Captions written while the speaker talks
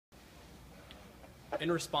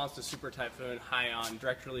In response to Super Typhoon Haiyan,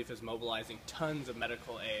 Direct Relief is mobilizing tons of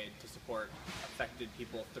medical aid to support affected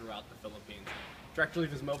people throughout the Philippines. Direct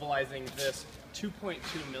Relief is mobilizing this $2.2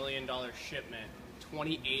 million shipment,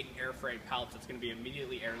 28 air freight pallets that's going to be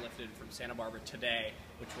immediately airlifted from Santa Barbara today,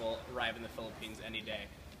 which will arrive in the Philippines any day.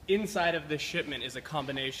 Inside of this shipment is a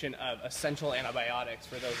combination of essential antibiotics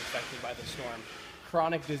for those affected by the storm,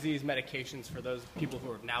 chronic disease medications for those people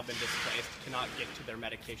who have now been displaced, cannot get to their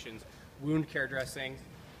medications, wound care dressings,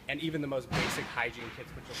 and even the most basic hygiene kits,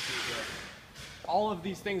 which you'll see here. All of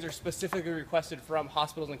these things are specifically requested from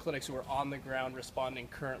hospitals and clinics who are on the ground responding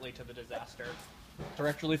currently to the disaster.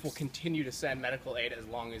 Direct Relief will continue to send medical aid as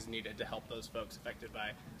long as needed to help those folks affected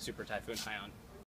by Super Typhoon Haiyan.